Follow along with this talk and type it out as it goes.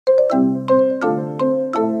Hey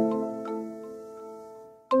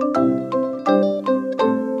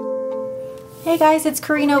guys, it's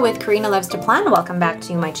Karina with Karina Loves to Plan. Welcome back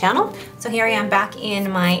to my channel. So here I am back in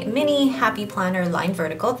my mini happy planner line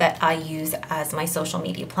vertical that I use as my social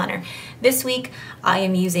media planner. This week I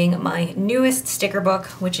am using my newest sticker book,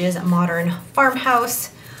 which is Modern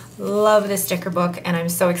Farmhouse. Love this sticker book and I'm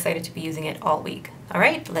so excited to be using it all week. All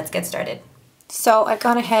right, let's get started. So I've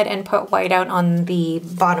gone ahead and put white out on the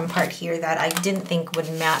bottom part here that I didn't think would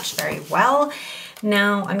match very well.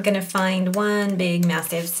 Now I'm gonna find one big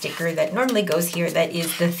massive sticker that normally goes here that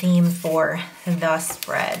is the theme for the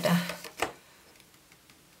spread.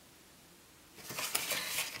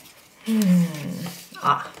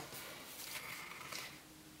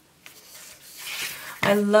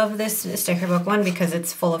 I love this sticker book, one because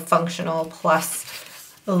it's full of functional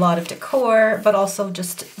plus a lot of decor, but also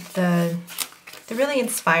just the really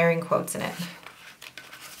inspiring quotes in it.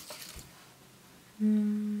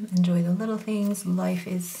 Enjoy the little things. Life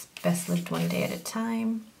is best lived one day at a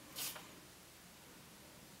time.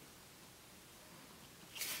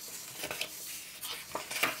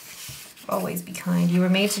 Always be kind. You were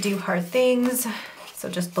made to do hard things, so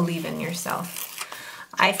just believe in yourself.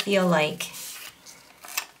 I feel like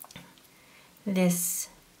this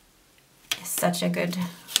is such a good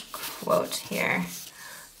quote here.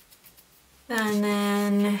 And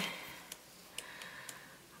then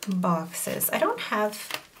boxes. I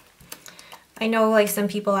know like some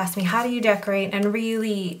people ask me, how do you decorate? And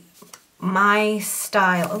really my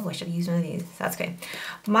style, oh, I should have used one of these. That's okay.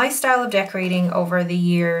 My style of decorating over the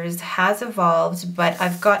years has evolved, but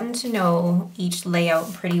I've gotten to know each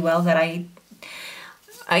layout pretty well that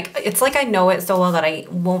it's like I know it so well that I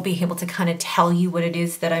won't be able to kind of tell you what it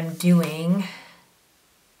is that I'm doing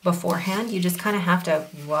beforehand. You just kind of have to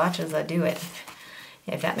watch as I do it,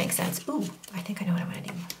 if that makes sense. Ooh, I think I know what I'm gonna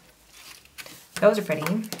do. Those are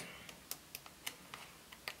pretty.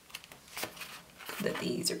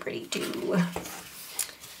 These are pretty too.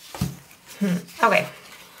 Okay.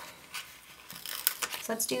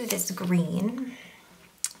 So let's do this green.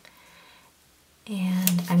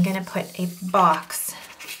 And I'm gonna put a box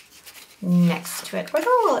next to it. Or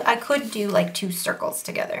no, I could do like two circles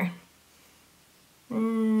together.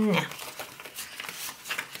 Nah.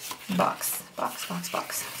 Box, box, box,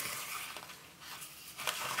 box.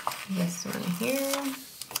 This one here.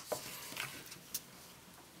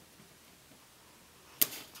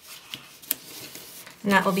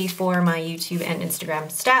 And that will be for my YouTube and Instagram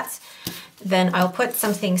stats. Then I'll put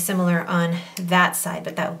something similar on that side,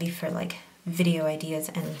 but that will be for like video ideas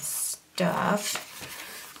and stuff.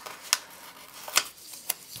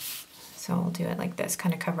 So I'll do it like this,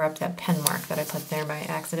 kind of cover up that pen mark that I put there by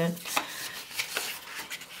accident.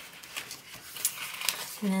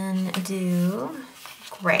 And then do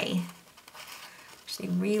gray. Actually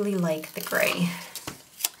really like the gray.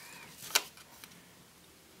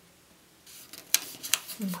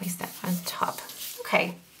 And place that on top.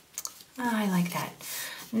 Okay, I like that.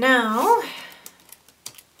 Now,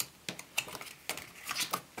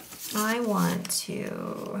 I want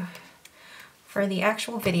to, for the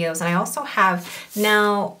actual videos, and I also have,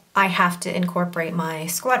 now I have to incorporate my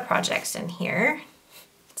squad projects in here.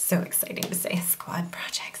 It's so exciting to say squad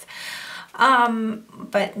projects.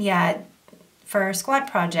 But yeah, for squad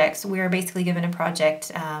projects, we're basically given a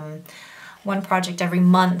project, one project every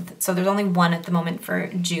month. So there's only one at the moment for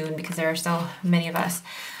June because there are so many of us.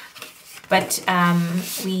 But and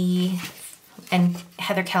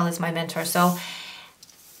Heather Kell is my mentor. So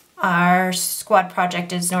our squad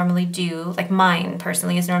project is normally due, like mine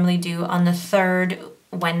personally is normally due on the 3rd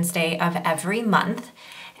Wednesday of every month.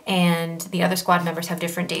 And the other squad members have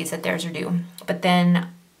different days that theirs are due. But then,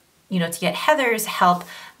 you know, to get Heather's help,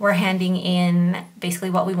 we're handing in basically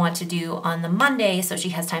what we want to do on the Monday so she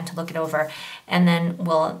has time to look it over, and then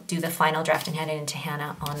we'll do the final draft and hand it in to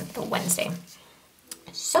Hannah on the Wednesday.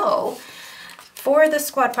 So for the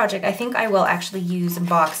squad project, I think I will actually use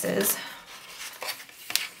boxes.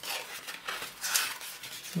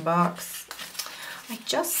 Box. I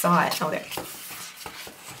just saw it. Oh, there.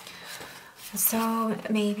 So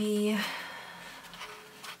maybe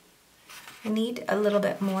I need a little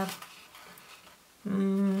bit more.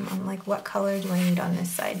 I'm like, what color do I need on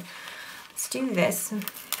this side? Let's do this.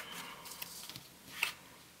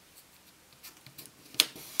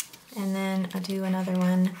 And then I'll do another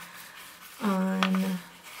one on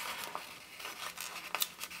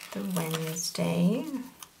the Wednesday.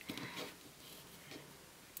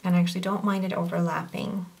 And I actually don't mind it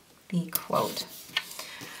overlapping the quote.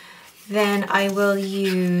 Then I will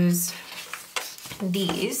use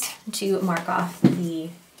these to mark off the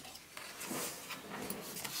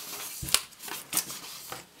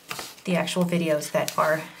the actual videos that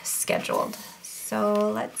are scheduled.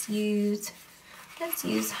 So let's use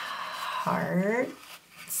hearts.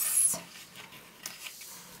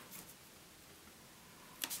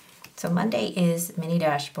 So Monday is mini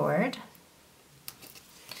dashboard.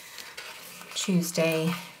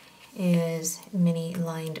 Tuesday is mini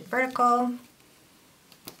lined vertical.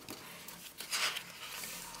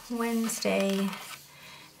 Wednesday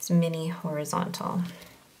is mini horizontal.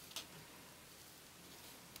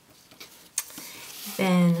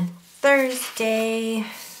 Then Thursday,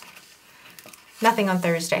 nothing on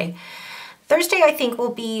Thursday. Thursday I think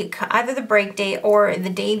will be either the break day or the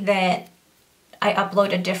day that I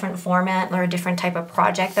upload a different format or a different type of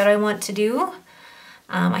project that I want to do.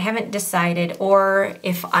 I haven't decided, or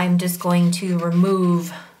if I'm just going to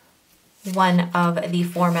remove one of the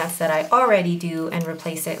formats that I already do and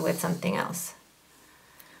replace it with something else.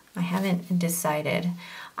 I haven't decided.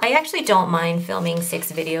 I actually don't mind filming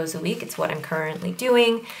 6 videos a week. It's what I'm currently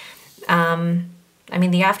doing. I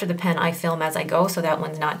mean, the After the Pen I film as I go, so that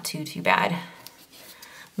one's not too bad.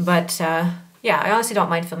 But yeah, I honestly don't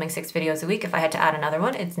mind filming 6 videos a week. If I had to add another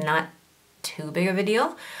one, it's not too big of a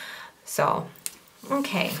deal. So,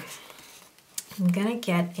 okay. I'm gonna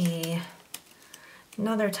get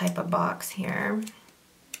another type of box here.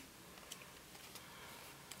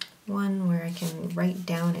 One where I can write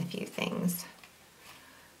down a few things.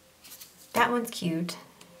 That one's cute.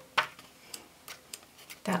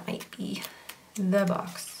 That might be the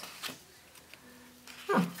box.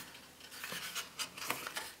 Oh.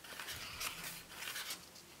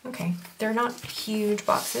 Okay, they're not huge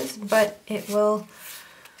boxes, but it will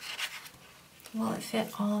it fit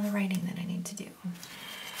all the writing that I need to do?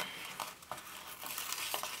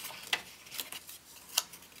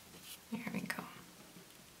 There we go.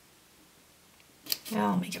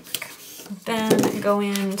 I'll make it work. Then go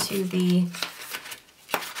into the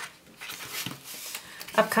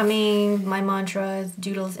upcoming My Mantras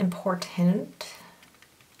Doodles Important.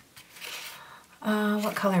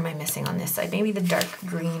 What color am I missing on this side? Maybe the dark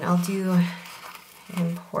green. I'll do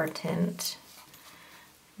Important.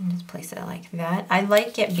 And just place it like that. I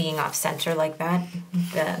like it being off center like that,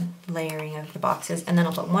 the layering of the boxes. And then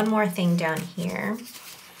I'll put one more thing down here.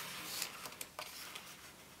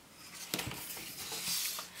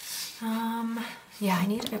 Yeah, I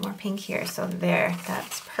need a bit more pink here. So there,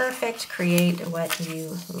 that's perfect. Create what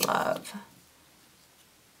you love.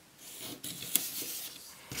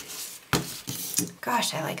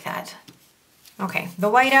 Gosh, I like that. Okay,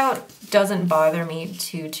 the whiteout doesn't bother me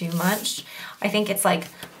too much. I think it's like,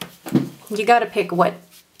 you gotta pick what,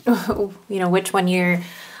 you know, which one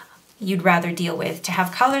you'd rather deal with, to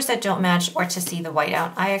have colors that don't match or to see the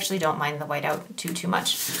whiteout. I actually don't mind the whiteout too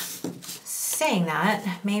much. Saying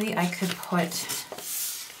that, maybe I could put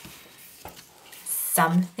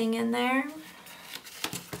something in there.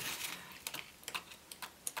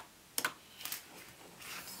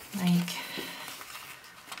 Like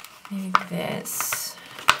maybe this,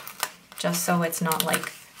 just so it's not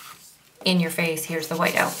like in your face, here's the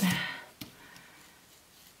whiteout.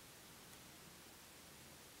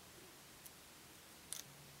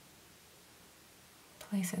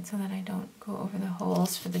 Place it so that I don't go over the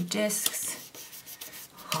holes for the discs.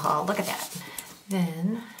 Oh, look at that.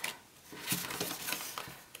 Then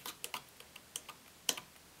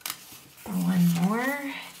one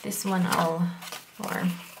more. This one or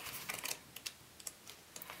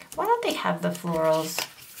why don't they have the florals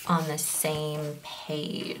on the same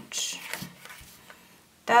page?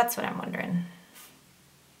 That's what I'm wondering.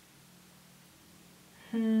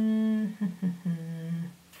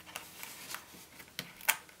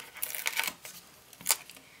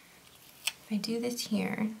 If I do this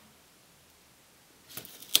here,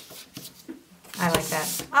 I like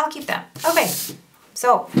that. I'll keep that. Okay,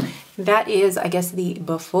 so that is, I guess, the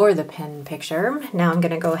before the pen picture. Now I'm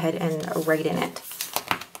gonna go ahead and write in it.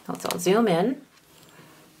 So I'll zoom in.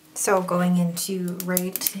 So going into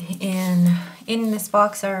right in this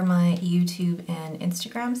box are my YouTube and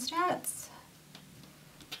Instagram stats.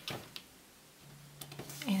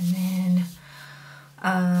 And then,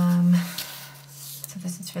 so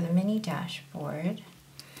this is for the mini dashboard.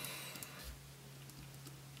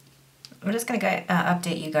 I'm just gonna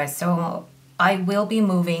update you guys. So I will be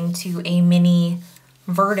moving to a mini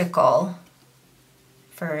vertical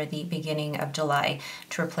for the beginning of July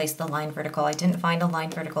to replace the line vertical. I didn't find a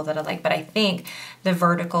line vertical that I like, but I think the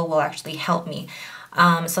vertical will actually help me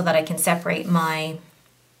so that I can separate my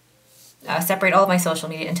separate all of my social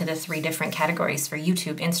media into the 3 different categories for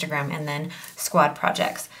YouTube, Instagram, and then squad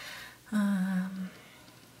projects. Line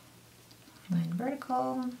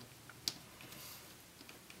vertical.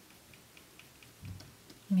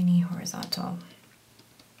 mini horizontal.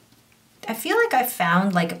 I feel like I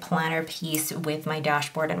found like a planner piece with my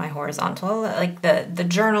dashboard and my horizontal. Like the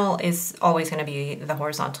journal is always going to be the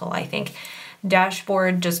horizontal, I think.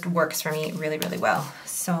 Dashboard just works for me really, really well.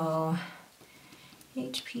 So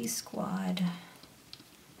HP Squad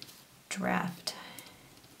draft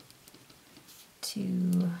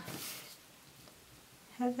to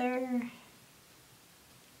Heather.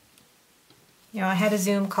 You know, I had a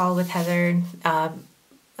Zoom call with Heather,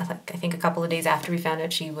 I think a couple of days after we found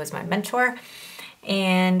out she was my mentor,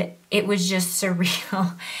 and it was just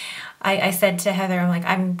surreal. I said to Heather, I'm like,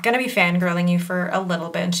 I'm gonna be fangirling you for a little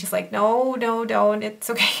bit, and she's like, no, don't, it's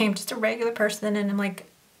okay, I'm just a regular person. And I'm like,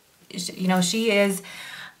 you know, she is,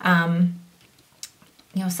 you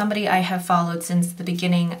know, somebody I have followed since the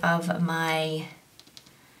beginning of my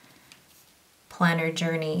planner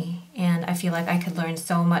journey, and I feel like I could learn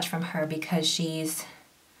so much from her because she's,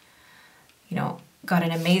 you know, got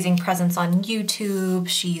an amazing presence on YouTube.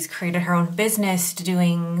 She's created her own business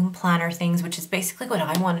doing planner things, which is basically what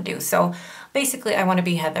I want to do. So basically I want to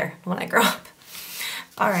be Heather when I grow up.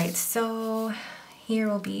 All right, so here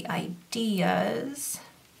will be ideas,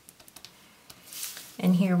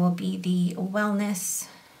 and here will be the wellness.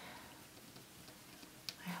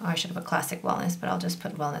 Oh, I should have a classic wellness, but I'll just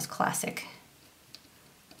put wellness classic.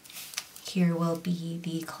 Here will be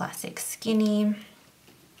the classic skinny.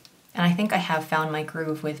 And I think I have found my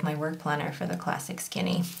groove with my work planner for the classic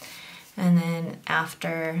skinny. And then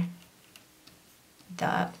after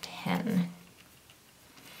the pen.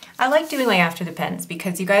 I like doing like after the pens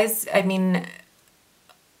because you guys, I mean,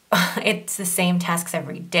 it's the same tasks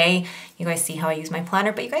every day. You guys see how I use my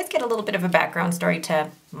planner, but you guys get a little bit of a background story to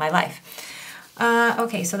my life.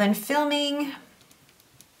 Okay, so then filming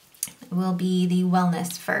will be the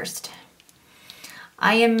wellness first.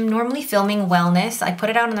 I am normally filming wellness. I put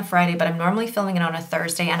it out on the Friday, but I'm normally filming it on a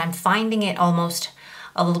Thursday, and I'm finding it almost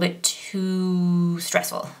a little bit too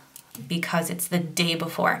stressful because it's the day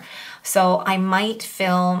before. So I might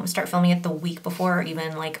start filming it the week before, or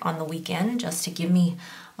even like on the weekend, just to give me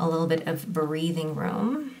a little bit of breathing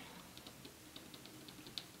room.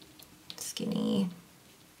 Skinny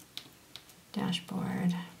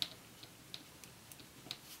dashboard.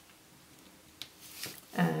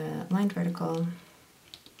 Lined vertical.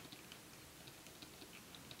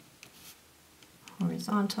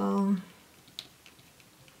 Horizontal,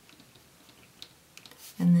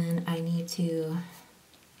 and then I need to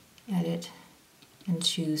edit and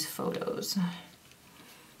choose photos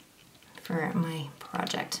for my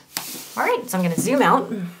project. All right, so I'm gonna zoom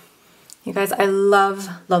out. You guys, I love,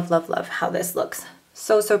 love, love, love how this looks.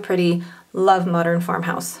 So, so pretty. Love modern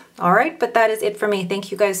farmhouse. All right, but that is it for me.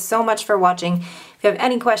 Thank you guys so much for watching. If you have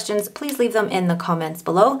any questions, please leave them in the comments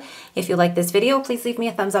below. If you like this video, please leave me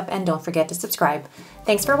a thumbs up and don't forget to subscribe.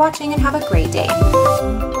 Thanks for watching and have a great day.